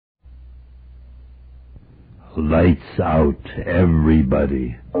Lights out,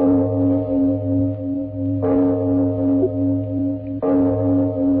 everybody.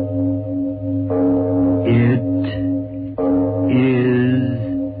 It is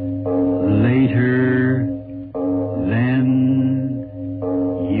later than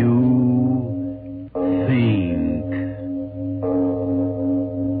you think.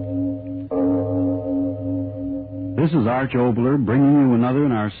 This is Arch Obler bringing you another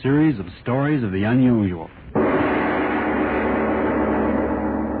in our series of stories of the unusual.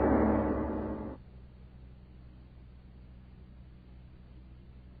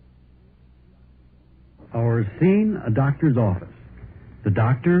 Our scene, a doctor's office. The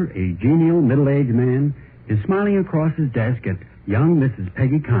doctor, a genial middle-aged man, is smiling across his desk at young Mrs.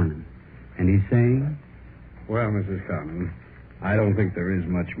 Peggy Connon. And he's saying, Well, Mrs. Connon, I don't think there is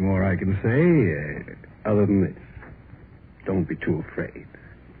much more I can say other than this. Don't be too afraid.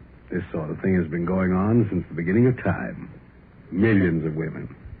 This sort of thing has been going on since the beginning of time. Millions of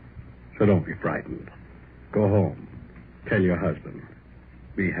women. So don't be frightened. Go home. Tell your husband.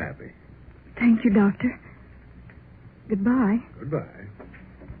 Be happy. Thank you, Doctor. Goodbye. Goodbye.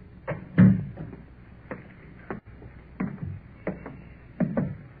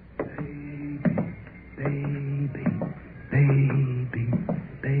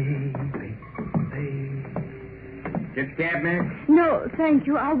 Get the cab, miss? No, thank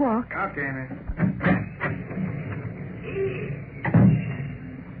you. I'll walk. Okay, miss.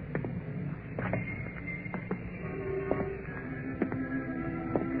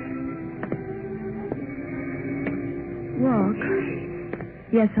 Walk.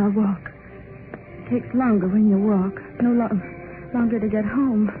 Yes, I'll walk. It takes longer when you walk. No longer to get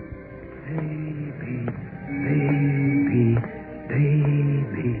home.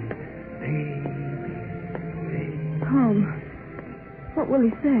 Home. What will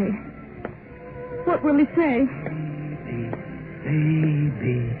he say? What will he say?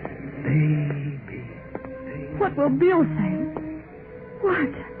 What will Bill say?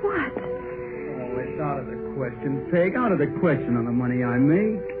 What? Oh, it's out of the question, Peg. Out of the question on the money I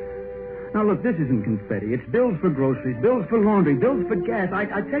make. Now, look, this isn't confetti. It's bills for groceries, bills for laundry, bills for gas. I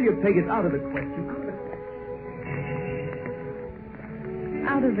tell you, Peg, it's out of the question.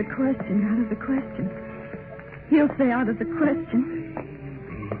 Out of the question. Out of the question. He'll say out of the question.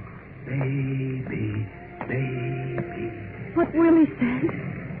 Baby. What will he say?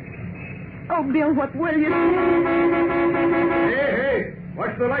 Oh, Bill, what will you say? Hey,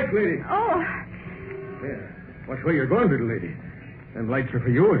 watch the lights, lady. Oh. Yeah. Watch where you're going, little lady. Them lights are for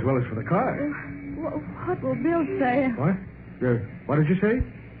you as well as for the car. What will Bill say? What? What did you say?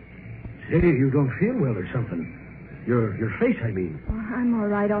 Say, you don't feel well or something. Your face, I mean. Oh, I'm all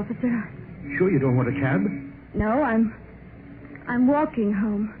right, officer. Sure you don't want a cab? No, I'm walking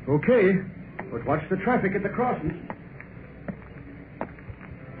home. Okay. But watch the traffic at the crossings.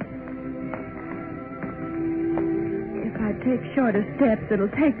 If I take shorter steps, it'll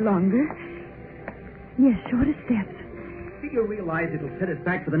take longer. Yes, shorter steps. Do you realize it'll set us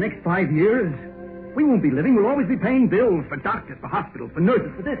back for the next 5 years? We won't be living. We'll always be paying bills for doctors, for hospitals, for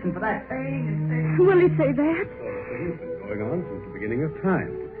nurses, for this and for that. Will he say that? It's been going on since the beginning of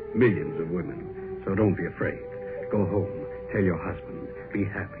time. Millions of women. So don't be afraid. Go home. Tell your husband. Be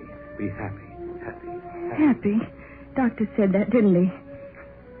happy. Be happy. Happy. Doctor said that, didn't he?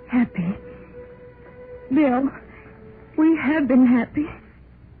 Happy. Bill, we have been happy.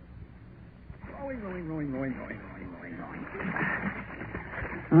 Rowing.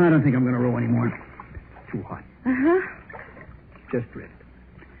 I don't think I'm going to row anymore. Too hot. Uh-huh. Just drift.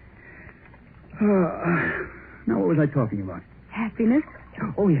 Now, what was I talking about? Happiness.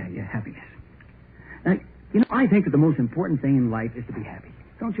 Oh, yeah, happiness. I think that the most important thing in life is to be happy.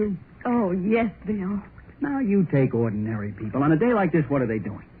 Don't you? Oh, yes, Bill. Now, you take ordinary people. On a day like this, what are they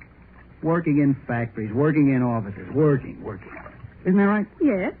doing? Working in factories, working in offices, working. Isn't that right?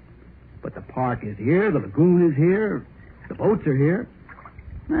 Yes. But the park is here, the lagoon is here, the boats are here.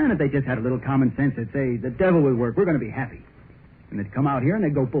 And if they just had a little common sense, they'd say, the devil will work, we're going to be happy. And they'd come out here and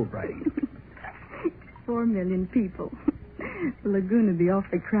they'd go boat riding. 4 million people. The lagoon would be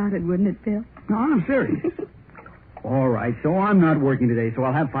awfully crowded, wouldn't it, Bill? No, I'm serious. All right, so I'm not working today, so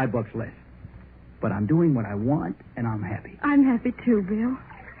I'll have $5 less. But I'm doing what I want, and I'm happy. I'm happy, too, Bill.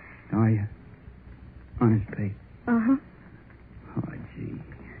 Are you? Honest, Peg? Uh-huh. Oh, gee.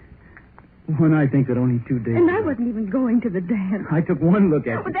 When I think that only 2 days... And I wasn't even going to the dance. I took one look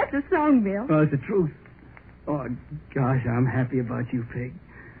at Oh, you. but that's a song, Bill. Oh, it's the truth. Oh, gosh, I'm happy about you, Peg.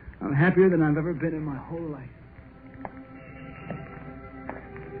 I'm happier than I've ever been in my whole life.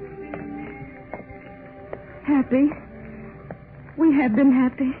 Happy. We have been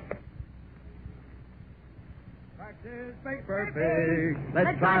happy. Make perfect.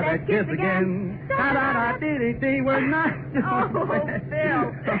 Let's try that kiss again. Da-da-da-dee-dee-dee. We're not. Oh,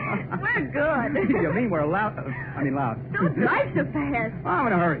 Bill. We're good. You mean we're loud? Loud. Don't drive so fast. Oh, I'm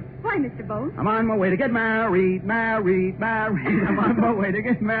in a hurry. Why, Mr. Bone? I'm on my way to get married. I'm on my way to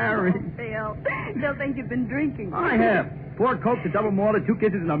get married. Bill. They'll think you've been drinking. I have. 4 Cokes, a double malt, 2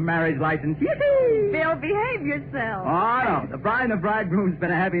 kisses, and a marriage license. Yippee! Bill, behave yourself. Oh, no. The bride and the bridegroom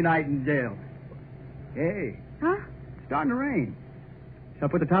spent a happy night in jail. Hey, Huh? it's starting to rain. Shall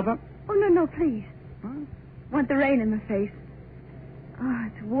I put the top up? Oh, no, please. Huh? Want the rain in my face. Oh,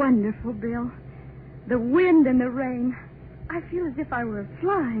 it's wonderful, Bill. The wind and the rain. I feel as if I were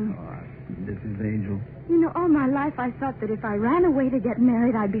flying. Oh, this is Angel. You know, all my life I thought that if I ran away to get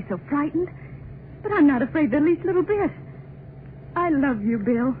married, I'd be so frightened. But I'm not afraid the least little bit. I love you,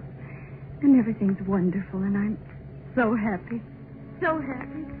 Bill. And everything's wonderful, and I'm so happy. So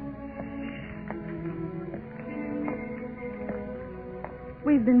happy.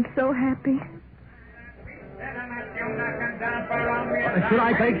 We've been so happy. Should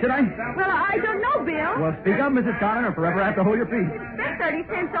I, Peg? Should I? Well, I don't know, Bill. Well, speak up, Mrs. Connor, or forever have to hold your peace. It's 30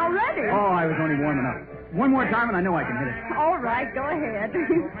 cents already. Oh, I was only warming up. One more time, and I know I can hit it. All right, go ahead.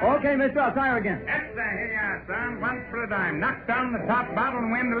 Okay, mister, I'll try her again. Yes, sir. Here you are, son. Once for a dime. Knock down the top bottle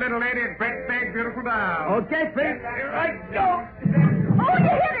and win the little lady a great big, beautiful doll. Okay, Peg. Here I go. Oh,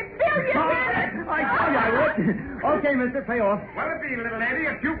 you hit it, Bill, you hit it. I told you I would. Okay, mister, pay off. What'll it be, little lady?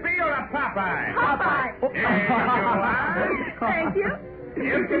 A Kewpie or a Popeye? Popeye. Oh. Here you are. Thank you.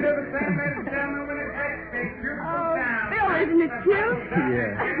 You can do the same, ladies and gentlemen, with a great big, beautiful Oh, doll. Bill, isn't it cute?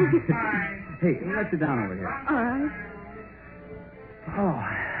 Yeah. Fine. Hey, let's sit down over here. All right.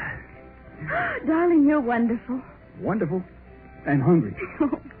 Oh, Darling, you're wonderful. wonderful. And hungry.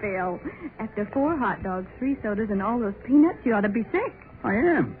 Oh, Bill, after 4 hot dogs, 3 sodas, and all those peanuts, you ought to be sick. I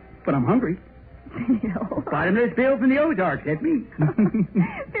am, but I'm hungry. Bill. Bottomless Bill from the Ozarks, get me.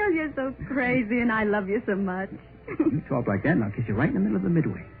 Bill, you're so crazy, and I love you so much. You talk like that, and I'll kiss you right in the middle of the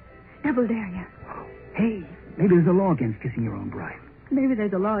midway. Double dare you. Hey, maybe there's a law against kissing your own bride. Maybe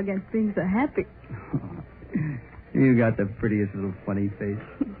there's a law against being so happy. You got the prettiest little funny face.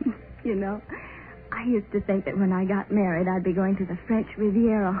 You know, I used to think that when I got married, I'd be going to the French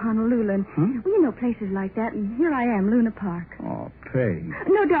Riviera, Honolulu, and, well, you know, places like that, and here I am, Luna Park. Oh, Peg.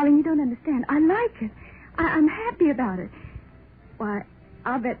 No, darling, you don't understand. I like it. I'm happy about it. Why,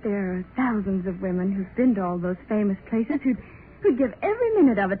 I'll bet there are thousands of women who've been to all those famous places who'd give every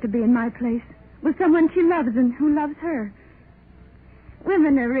minute of it to be in my place with someone she loves and who loves her.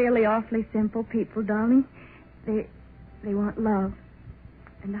 Women are really awfully simple people, darling. They want love.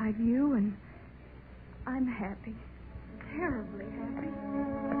 And I've you, and I'm happy. Terribly happy.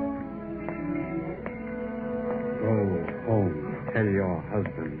 Go home. Tell your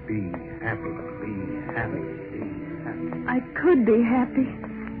husband, be happy, be happy, be happy. I could be happy.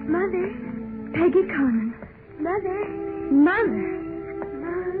 Mother. Peggy Connon. Mother. Mother.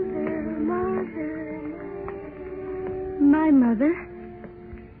 My mother.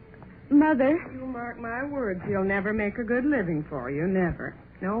 Mother. You mark my words, he'll never make a good living for you, never.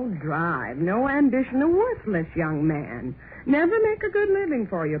 No drive, no ambition, a worthless young man. Never make a good living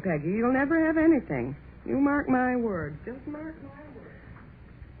for you, Peggy. You'll never have anything. You mark my words. Just mark my words.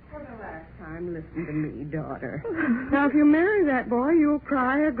 For the last time, listen to me, daughter. Now, if you marry that boy, you'll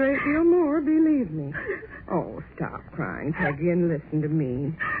cry a great deal more, believe me. Oh, stop crying, Peggy, and listen to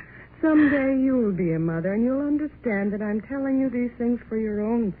me. Someday you'll be a mother, and you'll understand that I'm telling you these things for your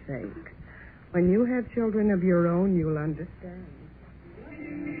own sake. When you have children of your own, you'll understand.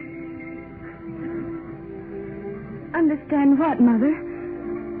 Understand what, Mother?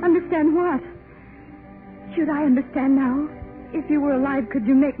 Understand what? Should I understand now? If you were alive, could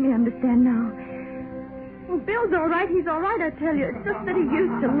you make me understand now? Well, Bill's all right. He's all right, I tell you. It's just that he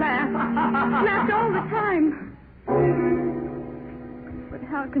used to laugh. Laughed all the time. But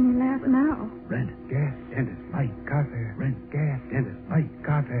how can he laugh now? Rent, gas, dentist, light, car fare. Rent, gas, dentist, light,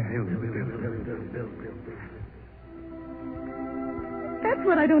 car fare. Bill. That's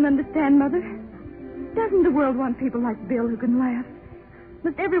what I don't understand, Mother. Doesn't the world want people like Bill who can laugh?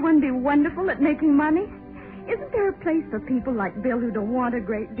 Must everyone be wonderful at making money? Isn't there a place for people like Bill who don't want a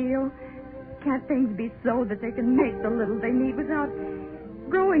great deal? Can't things be so that they can make the little they need without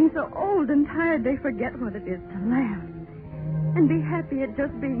growing so old and tired they forget what it is to laugh? And be happy at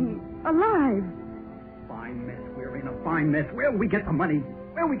just being alive. Fine mess. We're in a fine mess. Where will we get the money?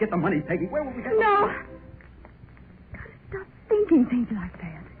 Where will we get the money, Peggy? Where will we get the No. money? Gotta stop thinking things like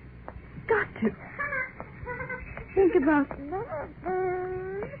that. Got to. Think about him.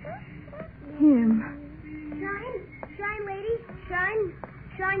 Shine, lady.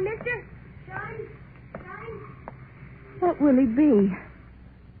 Shine, mister. Shine. What will he be?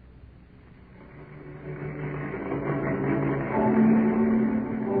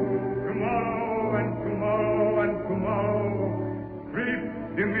 Tomorrow and tomorrow and tomorrow creeps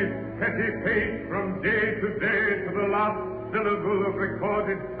in this petty pace from day to day to the last syllable of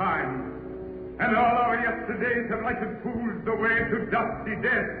recorded time. And all our yesterdays have lighted pools the way to dusty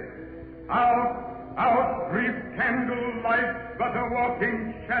death. Our brief candle lights but a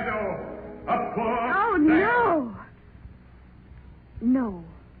walking shadow, a poor... Oh, no! No.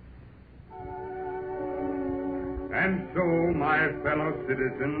 And so, my fellow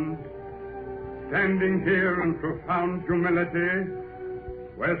citizens, standing here in profound humility,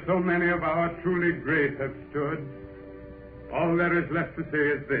 where so many of our truly great have stood, all there is left to say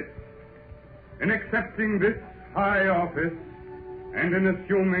is this. In accepting this high office, and in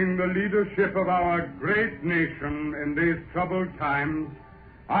assuming the leadership of our great nation in these troubled times,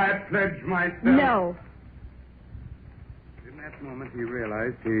 I pledge myself... No. In that moment, he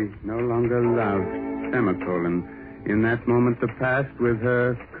realized he no longer loved semicolon. In that moment, the past with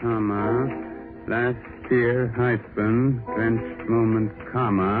her, comma, last year, hyphen, drenched moment,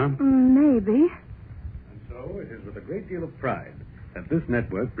 comma. Maybe. And so it is with a great deal of pride that this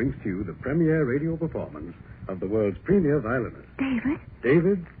network brings to you the premiere radio performance of the world's premier violinist,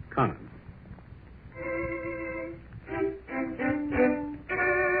 David Conant.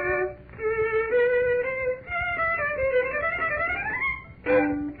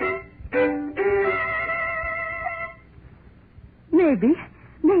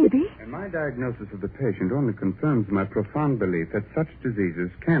 Maybe. And my diagnosis of the patient only confirms my profound belief that such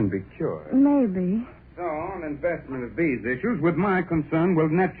diseases can be cured. Maybe. So, an investment of these issues, with my concern, will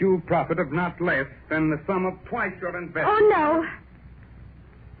net you a profit of not less than the sum of twice your investment. Oh, no.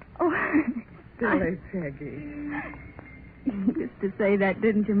 Oh. Silly Peggy. You used to say that,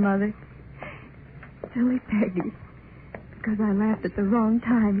 didn't you, Mother? Silly Peggy. Because I laughed at the wrong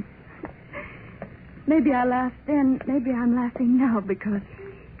time. Maybe I laughed then. Maybe I'm laughing now because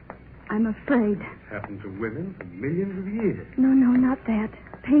I'm afraid. It's happened to women for millions of years. No, not that.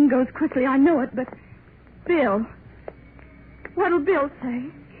 Pain goes quickly, I know it, but... Bill. What'll Bill say?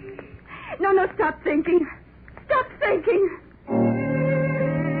 No, stop thinking. Stop thinking.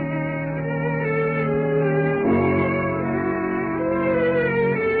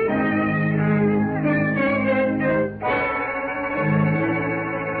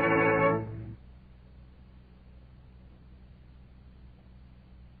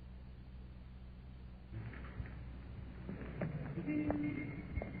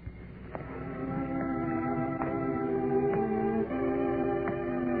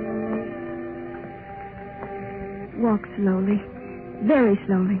 Walk slowly. Very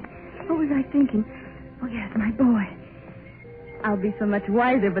slowly. What was I thinking? Oh, yes, my boy. I'll be so much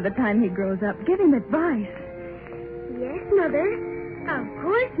wiser by the time he grows up. Give him advice. Yes, Mother. Of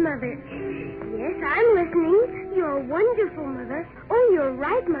course, Mother. Yes, I'm listening. You're wonderful, Mother. Oh, you're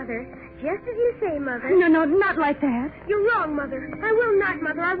right, Mother. Just as you say, Mother. No, not like that. You're wrong, Mother. I will not,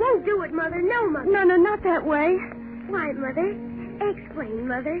 Mother. I won't do it, Mother. No, Mother. No, not that way. Why, Mother? Explain,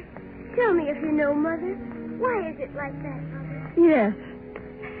 Mother. Tell me if you know, Mother. Why is it like that, Mother? Yes.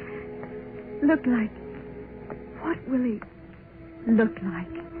 Look like. What will he look like?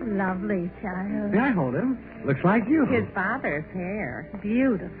 Lovely child. May I hold him? Looks like you. His father's hair.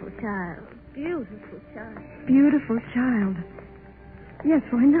 Beautiful child. Beautiful child. Beautiful child. Yes,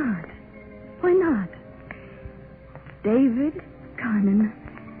 why not? Why not? David Conant.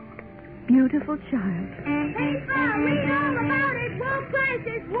 Beautiful child. Baseball, read all about it. War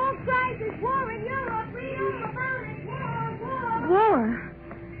crisis, war in Europe. Read all about it. War.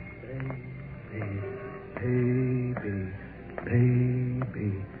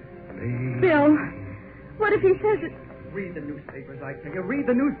 Baby. Bill, what if he says it? Read the newspapers, I tell you. Read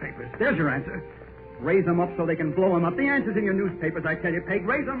the newspapers. There's your answer. Raise them up so they can blow them up. The answer's in your newspapers, I tell you, Peg.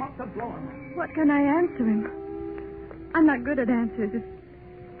 Raise them up to blow them up. What can I answer him? I'm not good at answers.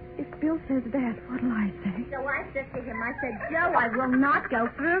 If Bill says that, what'll I say? So I said to him, I said, Joe, I will not go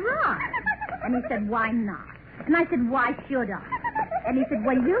for a ride. And he said, why not? And I said, why should I? And he said,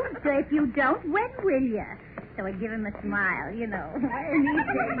 well, if you don't, when will you? So I give him a smile, you know. And he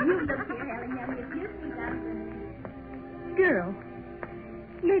said, you look here, Helen, young, if you think I'm... Girl.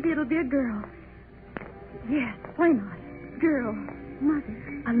 Maybe it'll be a girl. Yes, why not? Girl.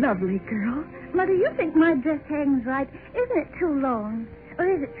 Mother. A lovely girl. Mother, you think my dress hangs right? Isn't it too long? Or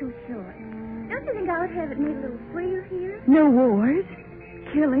is it too short? Don't you think I would have it made a little freer here? No wars.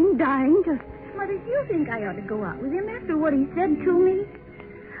 Killing, dying, just... Mother, do you think I ought to go out with him after what he said to me?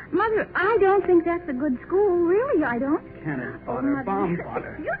 Mother, I don't think that's a good school. Really, I don't. Cannon Oh, fodder, Mother. bomb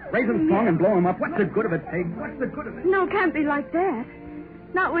fodder. You- Raise them strong and blow them up. What's the good of it, Peg? What's the good of it? No, can't be like that.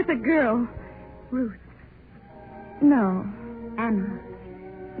 Not with a girl. Ruth. No. Anna.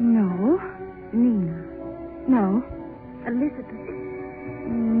 No. Nina. No. Elizabeth.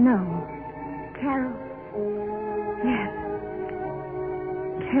 No. Carol. Yes.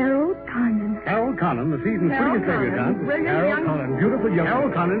 Carol Condon. Carol Conlon, the season's Carol prettiest Conlon, debutante. brilliant Carol young- Conlon, beautiful young. Carol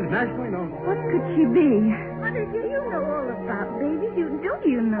Conlon's nationally known. What could she be? Mother, you know all about babies.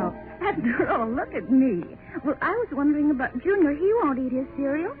 You know. After all, look at me. Well, I was wondering about Junior. He won't eat his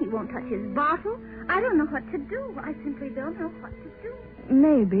cereal. He won't touch his bottle. I don't know what to do. I simply don't know what to do.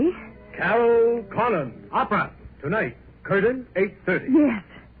 Maybe. Carol Conlon, opera, tonight, curtain, 8:30. Yes.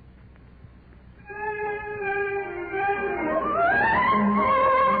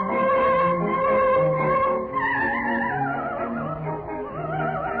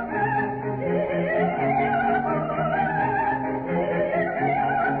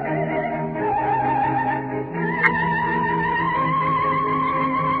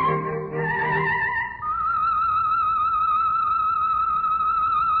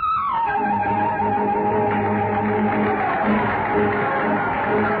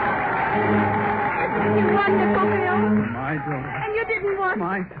 Wonderful, Bill. My daughter. And you didn't want...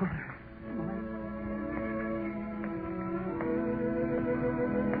 My daughter.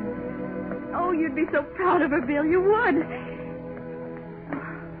 Oh, you'd be so proud of her, Bill. You would.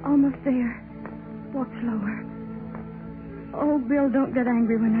 Almost there. Walk slower. Oh, Bill, don't get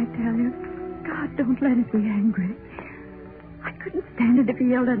angry when I tell you. God, don't let it be angry. I couldn't stand it if he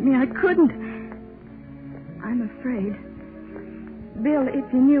yelled at me. I couldn't. I'm afraid. Bill,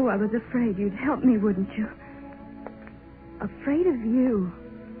 if you knew I was afraid, you'd help me, wouldn't you? Afraid of you.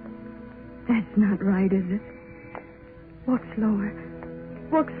 That's not right, is it? Walk slower.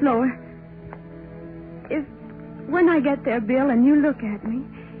 Walk slower. If, when I get there, Bill, and you look at me,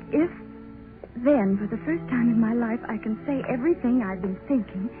 if then, for the first time in my life, I can say everything I've been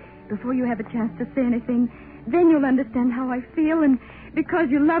thinking before you have a chance to say anything, then you'll understand how I feel, and because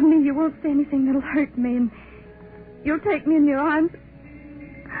you love me, you won't say anything that'll hurt me, and you'll take me in your arms.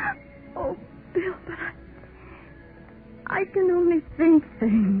 Oh, Bill, but I can only think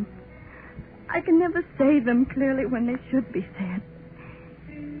things. I can never say them clearly when they should be said.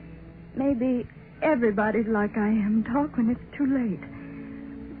 Maybe everybody's like I am, talk when it's too late.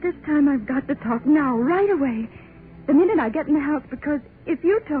 But this time I've got to talk now, right away, the minute I get in the house, because if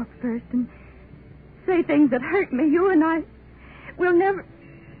you talk first and say things that hurt me, you and I will never...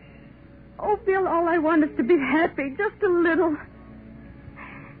 Oh, Bill, all I want is to be happy, just a little.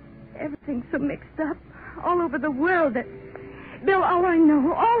 Everything's so mixed up all over the world that... Bill, all I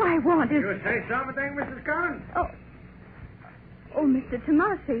know, all I want is... You say something, Mrs. Collins? Oh, Mr.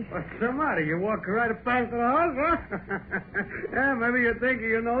 Tomasi. What's the matter? You walk right up past the house, huh? Yeah, maybe you're thinking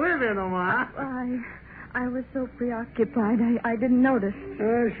you don't live here no more, huh? I was so preoccupied, I didn't notice.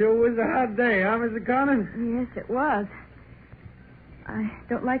 Sure was a hot day, huh, Mr. Collins? Yes, it was. I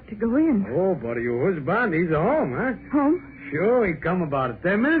don't like to go in. Oh, but your husband, he's at home, huh? Home? Sure, he come about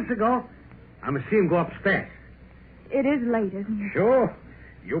 10 minutes ago. I'm going to see him go upstairs. It is late, isn't it? Sure.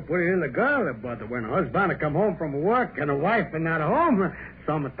 You put it in the girl, but when a husband come home from work and a wife are not home,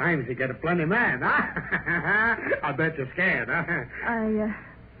 sometimes you get a plenty man, huh? I bet you're scared, huh?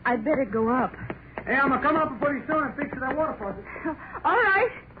 I'd better go up. Hey, I'm going to come up pretty soon and fix that water faucet. All right.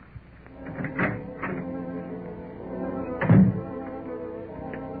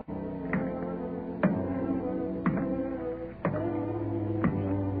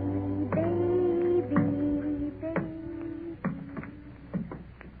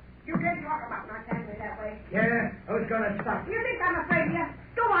 Yeah, who's going to stop? You think I'm afraid of you?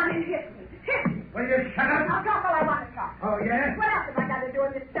 Go on and hit me. Hit me. Will you shut up? I'll talk all I want to talk. Oh, yeah? What else have I got to do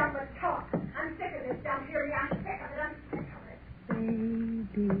in this dump but talk? I'm sick of this dump here. I'm sick of it. I'm sick of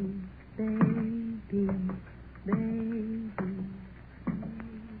it.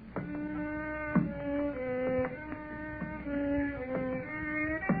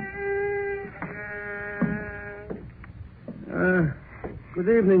 Good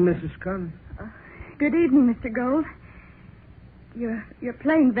evening, Mrs. Collins. Good evening, Mr. Gold. You're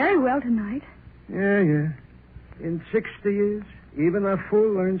playing very well tonight. Yeah. In 60 years, even a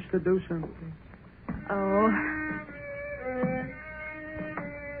fool learns to do something. Oh.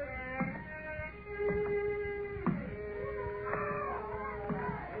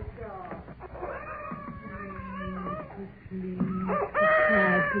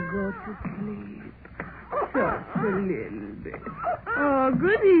 Try to go to sleep. Just a little bit. Oh,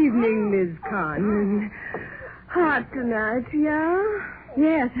 good evening, Miss Conlon. Hot tonight, yeah?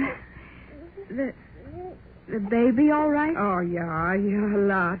 Yes. The baby all right? Oh, yeah,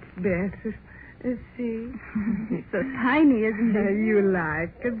 lots better. See? It's so tiny, isn't it? You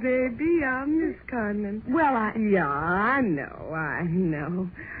like a baby, Miss Conlon? Well, Yeah, I know.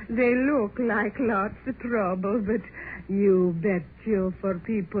 They look like lots of trouble, but you bet you for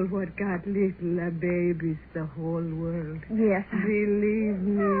people what got little babies, the whole world. Yes. Believe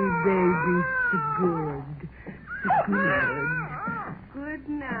me, baby's good. Good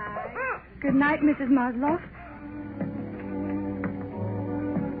night. Good night, Mrs. Maslow.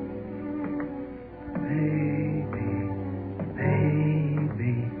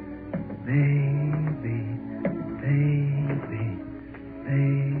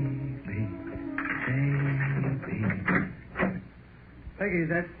 Peggy,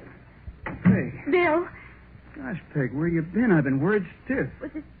 that's... Peg. Bill, Gosh, Peg, where you been? I've been word stiff.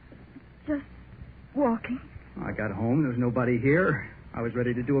 was it just walking? I got home. There was nobody here. I was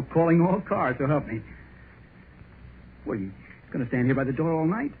ready to do a calling all cars, so help me. What, are you going to stand here by the door all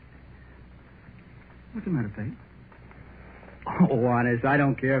night? What's the matter, Peg? Oh, honest, I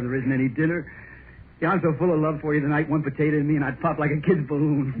don't care if there isn't any dinner. Yeah, I'm so full of love for you tonight, one potato in me, and I'd pop like a kid's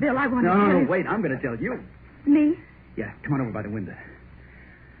balloon. Bill, I want to No, tell you... wait, I'm going to tell you. Me? Yeah, come on over by the window.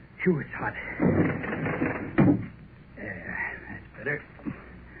 Phew, it's hot. Yeah, that's better.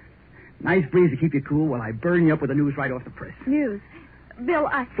 Nice breeze to keep you cool while I burn you up with the news right off the press. News. Bill,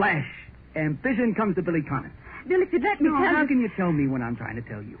 Flash. Ambition comes to Billy Connor. Bill, if you'd let me No, tell how you... can you tell me when I'm trying to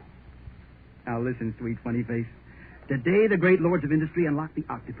tell you? Now listen, sweet funny face. Today the great lords of industry unlock the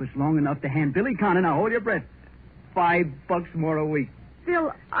octopus long enough to hand Billy Connor, now hold your breath, $5 more a week.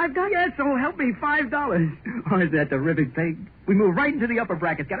 Bill, I've got... Yes, so help me, $5. Oh, is that terrific, Peg? We move right into the upper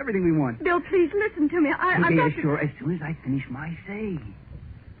brackets, got everything we want. Bill, please listen to me. I've Okay, got to... sure, as soon as I finish my say.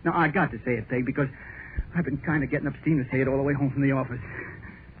 Now, I got to say it, Peg, because I've been kind of getting up steam to say it all the way home from the office.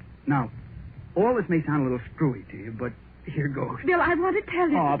 Now, all this may sound a little screwy to you, but here goes. Bill, I want to tell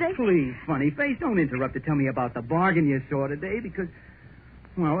you Oh, today... please, funny face, don't interrupt to tell me about the bargain you saw today, because,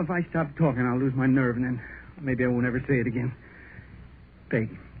 well, if I stop talking, I'll lose my nerve, and then maybe I won't ever say it again. Peg,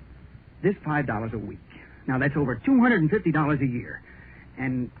 this $5 a week. Now, that's over $250 a year.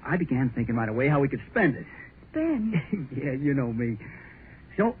 And I began thinking right away how we could spend it. Ben. Yeah, you know me.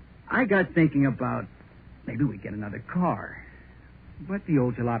 So I got thinking about maybe we get another car. But the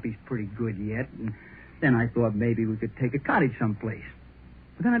old jalape's pretty good yet, and then I thought maybe we could take a cottage someplace.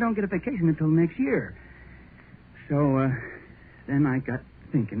 But then I don't get a vacation until next year. So, then I got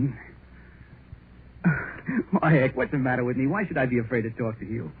thinking... Why, heck, what's the matter with me? Why should I be afraid to talk to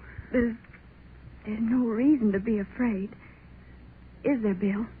you? There's no reason to be afraid. Is there,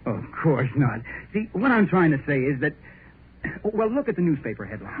 Bill? Of course not. See, what I'm trying to say is that... Well, look at the newspaper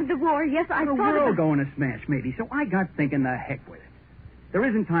headline. The war, yes, I The thought world about... going to smash, maybe. So I got thinking the heck with it. There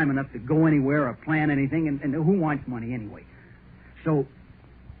isn't time enough to go anywhere or plan anything, and who wants money anyway? So,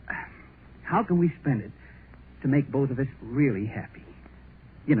 how can we spend it to make both of us really happy?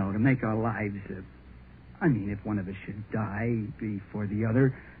 You know, to make our lives... if one of us should die before the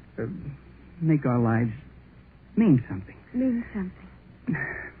other, make our lives mean something. Mean something.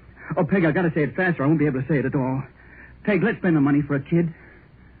 Oh, Peg, I've got to say it faster. I won't be able to say it at all. Peg, let's spend the money for a kid.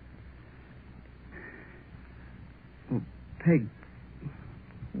 Oh, Peg,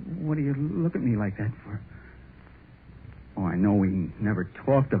 what do you look at me like that for? Oh, I know we never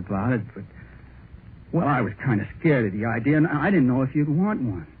talked about it, but... Well, I was kind of scared of the idea, and I didn't know if you'd want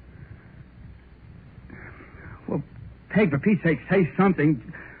one. Well, Peg, for Pete's sake, say something.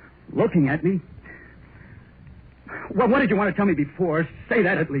 Looking at me. Well, what did you want to tell me before? Say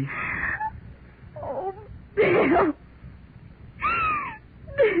that at least. Oh, Bill.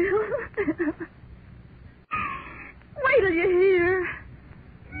 Bill. Wait till you hear.